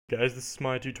Guys, this is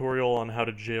my tutorial on how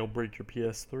to jailbreak your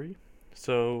PS3.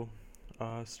 So,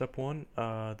 step one,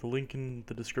 the link in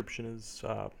the description is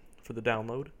for the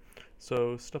download.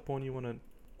 So, step one, you want to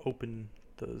open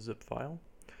the zip file.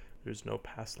 There's no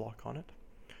pass lock on it.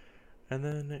 And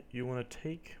then you want to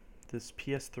take this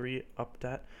PS3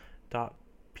 updat.pup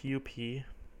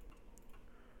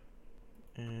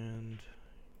and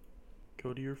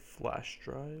go to your flash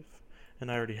drive. And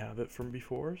I already have it from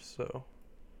before, so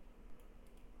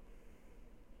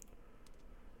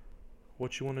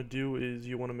what you want to do is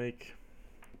you want to make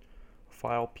a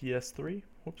file PS3.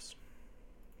 Whoops.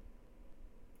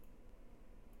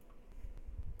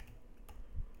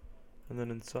 And then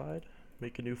inside,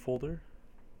 make a new folder,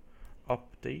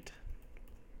 update.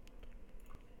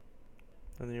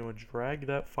 And then you want to drag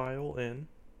that file in.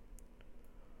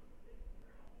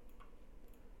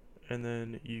 And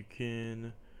then you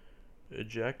can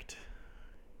eject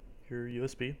your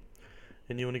USB.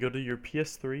 And you want to go to your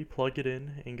PS3, plug it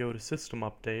in, and go to System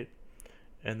Update.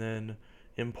 And then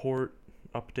import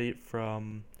update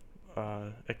from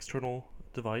external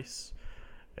device.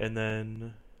 And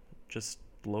then just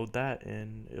load that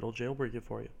and it'll jailbreak it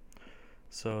for you.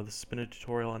 So this has been a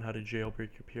tutorial on how to jailbreak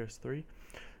your PS3.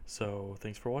 So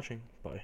thanks for watching. Bye.